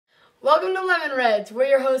Welcome to LemonReds. We're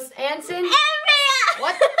your hosts, Anson and Mia.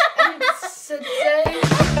 What? And today.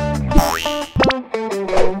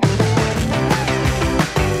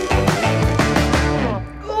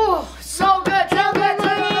 Oh, so good, so good, so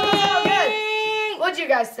good, so good. What'd you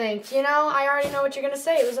guys think? You know, I already know what you're gonna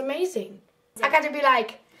say. It was amazing. I got to be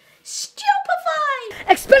like, stupefied,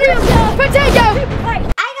 experimental potato. I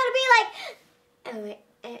gotta be like, oh wait,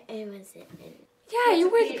 it was it. Yeah, you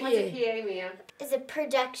were the What's a PA, Mia? Is a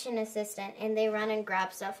production assistant, and they run and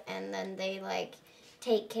grab stuff, and then they like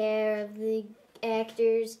take care of the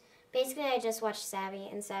actors. Basically, I just watched Savvy,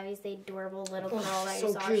 and Savvy's the adorable little girl that so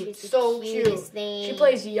you saw. cute, She's the so cutest cute. thing. She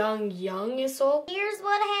plays young Issel. Here's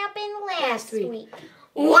what happened last week.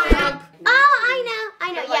 Wham! Oh, I know.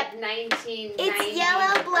 Like Yep. 1990 It's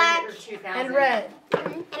yellow, black, or 2000. And red.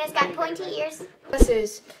 And it's got pointy ears. This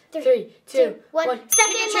is 3, 2, 1. Step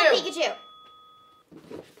in, Pikachu.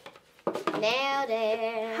 Nailed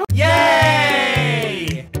it.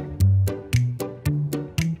 Yay!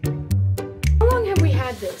 How long have we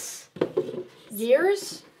had this?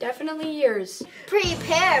 Years? Definitely years.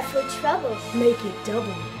 Prepare for trouble. Make it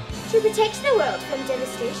double. To protect the world from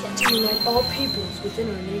devastation. To unite all peoples within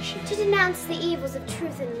our nation. To denounce the evils of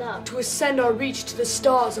truth and love. To ascend our reach to the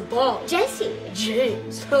stars above. Jesse.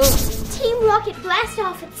 James. Team Rocket blast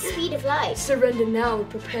off at the speed of light. Surrender now and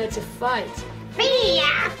prepare to fight.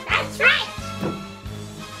 Mia! That's right!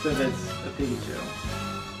 So that's a Pikachu.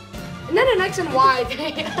 And then an X and Y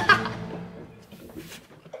thing.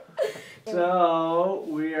 So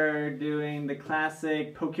we are doing the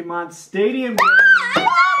classic Pokemon Stadium game. I love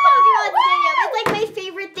Pokemon Stadium. It's like my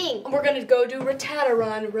favorite thing. We're gonna go do Rattata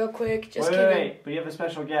Run real quick. Just kidding. Wait, but you have a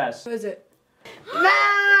special guest. Who is it?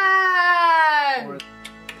 Man!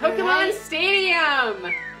 Pokemon Stadium!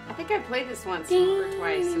 I think I've played this once or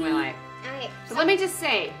twice in my life. Okay. So let me just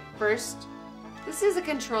say, first, this is a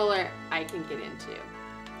controller I can get into.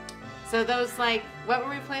 So those like, what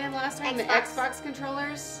were we playing last time? The Xbox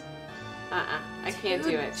controllers? I can't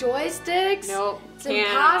do it. Joysticks? No, It's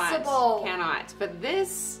impossible. Cannot. But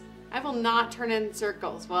this, I will not turn in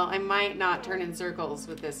circles. Well, I might not turn in circles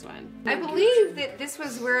with this one. I believe that this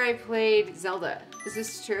was where I played Zelda. Is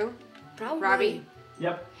this true? Probably. Robbie?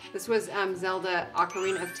 Yep. This was Zelda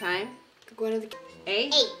Ocarina of Time. Go into the... A?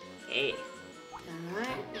 A.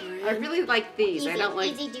 Alright, I really like these. I don't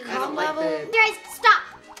like. Easy do I don't like level. the Guys, stop!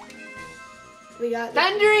 We got...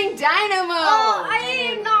 Thundering Dynamo. Oh,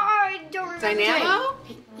 I don't remember. Dynamo?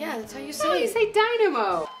 Yeah, that's how you No, say you it. say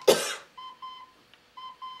Dynamo.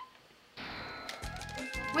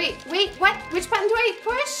 Wait, what? Which button do I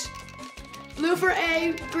push? Blue for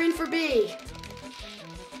A, green for B.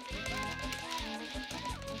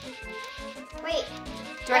 Wait.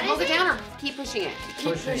 Do I What hold is it it? down or keep pushing it?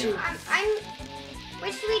 Keep Pushing. pushing.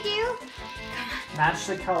 What should we do? Match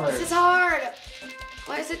the colors. This is hard.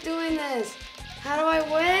 Why is it doing this? How do I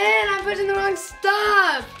win? I'm pushing the wrong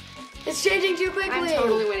stuff. It's changing too quickly. I'm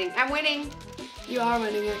totally winning. I'm winning. You are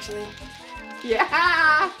winning, actually.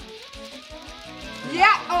 Yeah.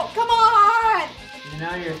 Yeah. Oh, come on.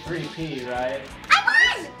 Now you're 3P, right? I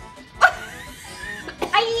won!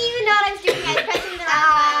 I didn't even know what I was doing. I was pressing the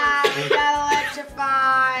wrong button. I got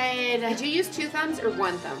electrified. Did you use 2 thumbs or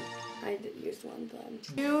 1 thumb? I did use one thumb.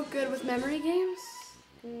 You good with memory games?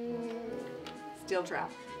 Steel trap.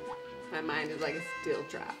 My mind is like a steel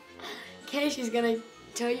trap. Okay, she's gonna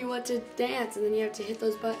tell you what to dance, and then you have to hit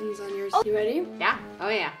those buttons on yours. You ready? Yeah. Oh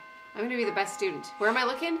yeah. I'm gonna be the best student. Where am I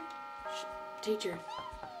looking? Teacher.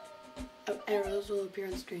 Oh, arrows will appear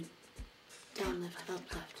on the screen. Down, left, up,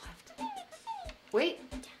 left. Wait.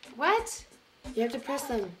 What? You have to press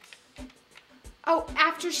them. Oh,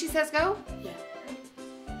 after she says go? Yeah.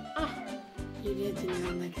 Oh. You did to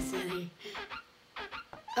run like a city.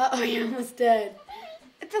 Uh-oh, you're almost dead.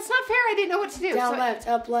 That's not fair. I didn't know what to do. Down, So- left,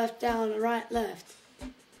 up, left, down, right, left.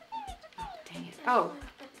 Dang it. Oh.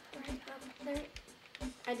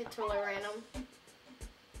 I did totally random.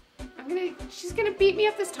 She's gonna beat me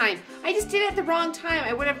up this time. I just did it at the wrong time.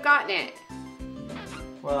 I would have gotten it.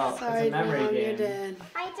 Well, Sorry, it's a memory Mom, you're game. dead.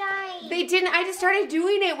 I died. They didn't. I just started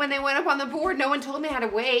doing it when they went up on the board. No one told me how to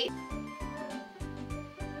wait.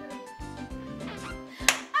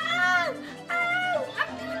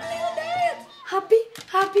 I'm doing a little dance. Happy,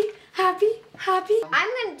 happy, happy, happy. I'm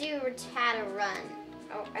gonna do Rattata Run.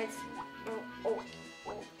 Oh, I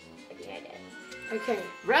think I did. Okay,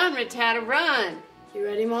 Run, Rattata, run. you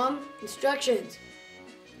ready, Mom? Instructions.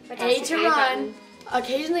 But A that's to the run. button.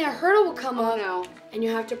 Occasionally a hurdle will come Oh up, no. and you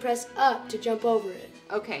have to press up to jump over it.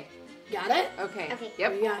 Okay. Got it? Okay. Okay.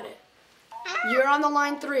 Yep. You got it. You're on the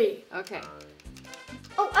line 3. Okay.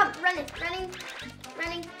 Oh,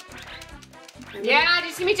 running. Yeah, did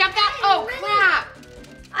you see me jump that? Oh, crap.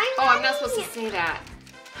 I'm not supposed to winning. say that.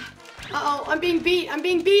 Uh-oh, I'm being beat. I'm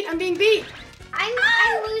being beat. I'm being beat.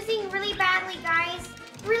 I'm losing really badly, guys.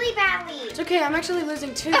 Really badly. It's okay. I'm actually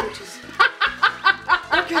losing too, which is...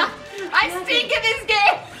 Okay. I stink at this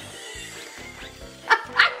game.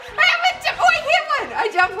 I hit one. I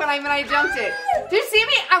jumped one. I jumped it. Did you see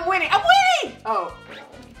me? I'm winning. I'm winning. Oh.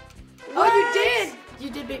 Oh, you did. You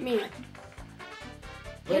did beat me.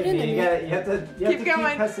 Wait a minute, you have to keep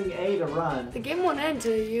pressing A to run. The game won't end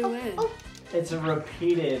until you win. It's a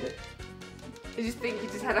repeated. Did you think you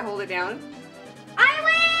just had to hold it down?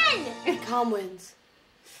 I win! Calm wins.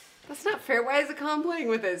 That's not fair. Why is the Calm playing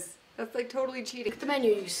with us? That's like totally cheating. Look at the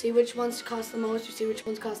menu. You see which ones cost the most. You see which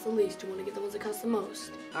ones cost the least. You want to get the ones that cost the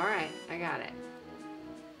most. All right, I got it.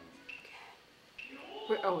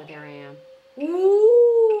 Oh, there I am.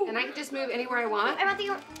 Ooh. And I can just move anywhere I want. I'm at the...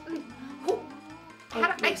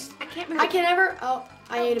 How do, I can't move. I can never. Oh,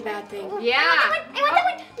 I ate a bad thing. Yeah. I want that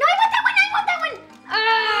one. No, I want that one. I want that one.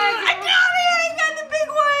 I got it. I got the big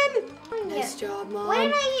one. Nice job, Mom. What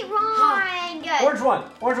did I eat wrong?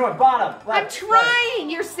 Orange one, bottom. I'm Left, trying. right.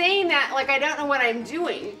 You're saying that like I don't know what I'm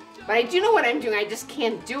doing, but I do know what I'm doing. I just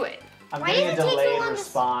can't do it. I'm Why getting a does it take so delayed long to-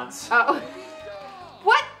 response. Oh.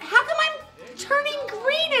 What? How come I'm turning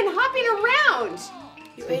green and hopping around?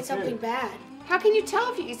 You ate something bad. How can you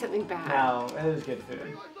tell if you eat something bad? No, it is good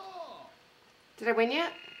food. Did I win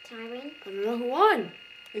yet? Can I win? I don't know who won.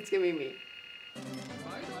 It's gonna be me.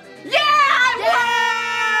 Yeah! I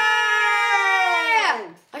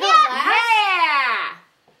won! I got last.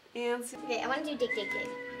 Yeah! Anson. Okay, I want to do dig, dig, dig.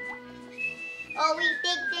 Oh, we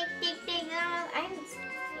dig, dig, dig, dig. I haven't seen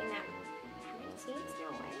that. No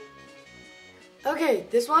way. Okay,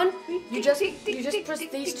 this one. You just press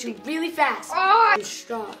these two really fast. Oh! And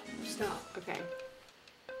stop. Okay.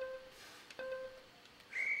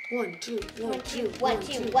 1, 2, 1, 2, 1, 1,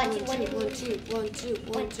 2, 2, 1, 1, 2, 2, 1, 2,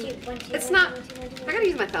 1, 2, 1, 2. It's not. I gotta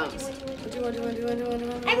use my thumbs. I'm winning.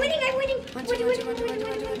 I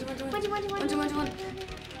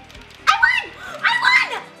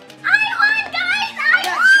won! Guys! I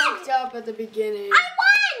got choked up at the beginning. I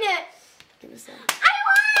won! Give me a second.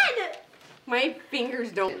 I won! My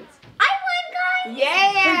fingers don't. I won, guys!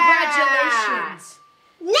 Yeah! Congratulations.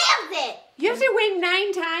 Nailed it! You have to win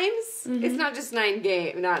 9 times? It's not just 9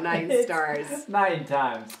 not 9 stars. 9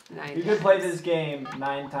 times. 9 You can play this game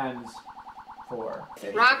 9 times 4.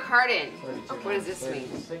 Rock hardened. 32 What does this mean?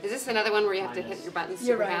 36, Is this another one where you have to hit your buttons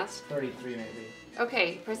You're super right. fast? 33 maybe.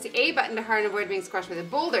 Okay, press the A button to harden and avoid being squashed by the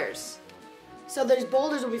boulders. So there's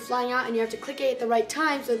boulders will be flying out, and you have to click A at the right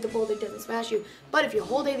time so that the boulder doesn't smash you. But if you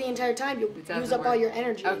hold A the entire time, you'll It doesn't use up work. all your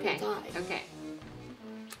energy Okay, and you'll die. okay.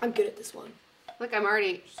 I'm good at this one. Look, I'm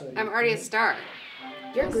already So a star.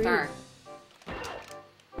 You're A green. star.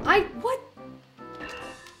 What?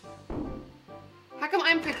 How come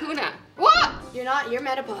I'm Kakuna? What? You're not. You're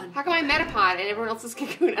Metapod. How come I'm Metapod and everyone else is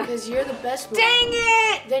Kakuna? Because you're the best one. Dang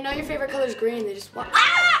it! They know your favorite color is green. They just want.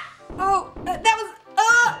 Ah! Oh, that was.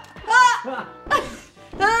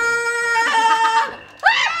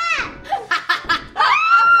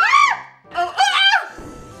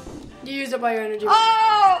 You use up all your energy.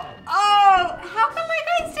 Oh! How come my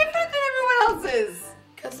guy's different than everyone else's?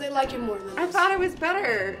 Because they like you more than I us. thought I was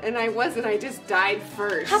better, and I wasn't. I just died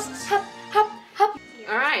first. Hop, hop, hop, hop.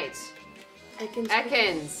 All right. Ekans.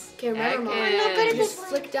 Ekans. Okay, remember, Mom. I'm not good at You this just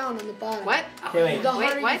flick down on the bottom. What? Okay, wait. The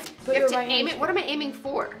harder Wait, what? you put You your have to right aim hand- it? What am I aiming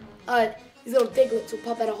for? These little diglets will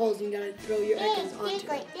pop out of holes, and you gotta throw your Ekans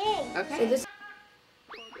onto it. Okay. So this.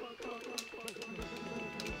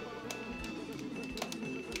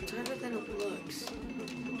 It's harder than it looks.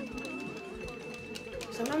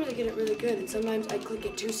 Sometimes I get it really good, and sometimes I click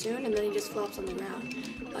it too soon, and then he just flops on the ground.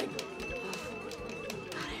 Like,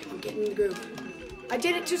 I'm getting in the groove. I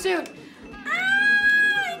did it too soon.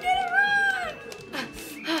 I did it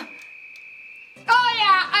wrong. Oh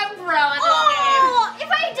yeah, I'm pro at this Oh! If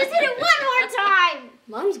I just hit it one more time!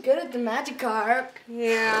 Mom's good at the Magikarp. game.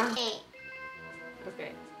 Yeah. Hey.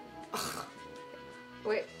 Okay.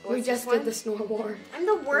 Wait, We what's just this one? did the snore war. I'm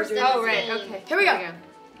the worst at this Oh right, game. okay. Here we go.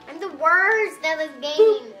 I'm the worst at this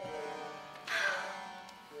game.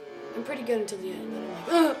 I'm pretty good until the end, then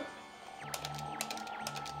I'm like, ugh.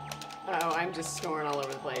 Oh, I'm just snoring all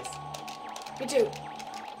over the place. Me too.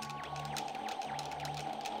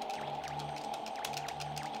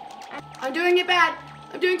 I'm doing it bad.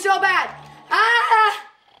 I'm doing so bad. Ah!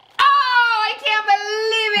 Oh, I can't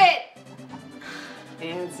believe it!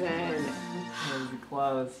 Anson. That was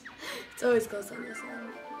close. It's always close on this one.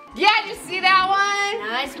 Yeah, did you see that one?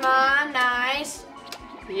 Nice, Mom. Nice.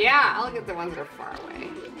 Yeah, I'll get the ones that are far away.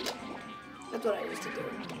 That's what I used to do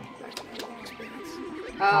back when I was in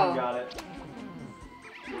Tom got it.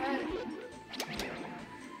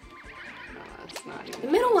 That's not even. The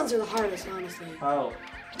middle ones are the hardest, honestly. Oh.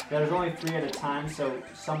 There's only 3 at a time, so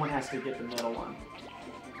someone has to get the middle one.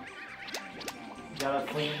 You gotta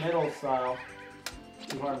fling middle style.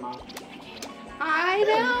 Too hard, Mom. I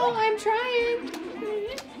know, I'm trying.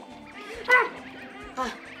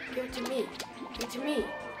 Give it to me. Give it to me.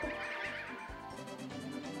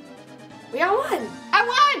 We got one. I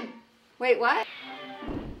won! Wait, what?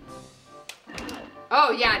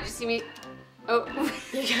 Oh, yeah, did you see me? Oh.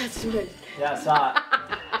 You got switch. Yeah, I saw it.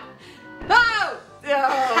 Oh!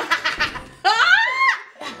 Oh! Oh!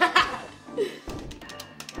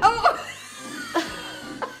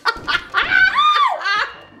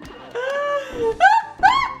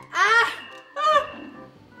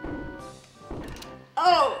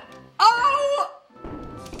 Oh! Oh!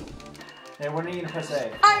 Hey, when are you gonna press A?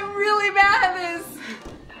 I'm really mad at this.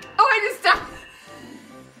 Oh, I just stopped.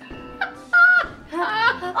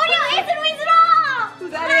 Oh no, Anson wins it all!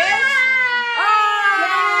 Was that it? Oh!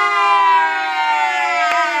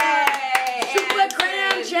 Super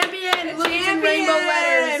Crayon champion. Looks in rainbow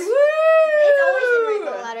letters. Woo! It's always in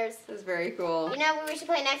rainbow letters. That's very cool. You know what we should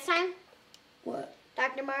play next time? What?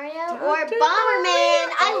 Dr. Mario Dr. or Bomberman?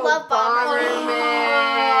 I love Bomberman.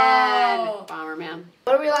 Bomberman. Bomberman.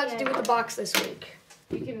 What are we allowed to do with the box this week?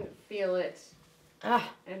 You can feel it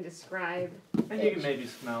and describe. And you can maybe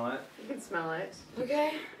smell it. You can smell it.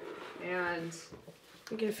 Okay. And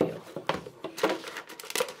I'm gonna feel.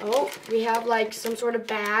 Oh, we have like some sort of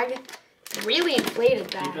bag. Really inflated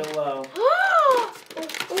Keep bag. it low.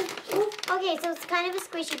 Okay, so it's kind of a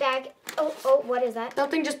squishy bag. Oh, what is that?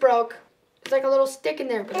 Something just broke. There's like a little stick in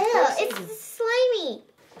there. But Ew, it's it's slimy.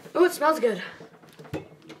 Oh, it smells good.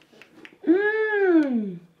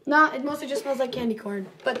 Mmm. Nah, it mostly just smells like candy corn.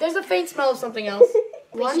 But there's a faint smell of something else.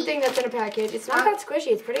 One thing that's in a package. It's not that squishy.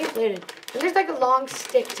 It's pretty inflated. And there's like a long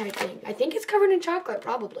stick type thing. I think it's covered in chocolate,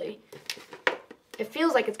 probably. It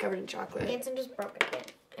feels like it's covered in chocolate. Anson just broke it again.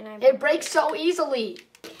 And It breaks so easily.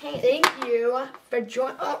 Hey. Thank you for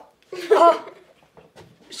joining. Oh.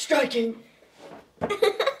 Striking.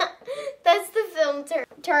 That's the film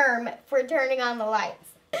term for turning on the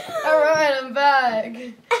lights. Alright, I'm back.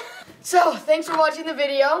 So, thanks for watching the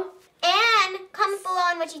video. And comment below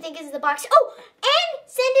on what you think is in the box. Oh, and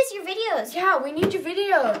send us your videos. Yeah, we need your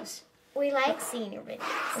videos. We like seeing your videos.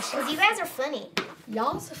 Because you guys are funny.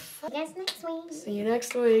 Y'all so fun. See you guys next week. See you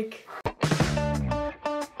next week.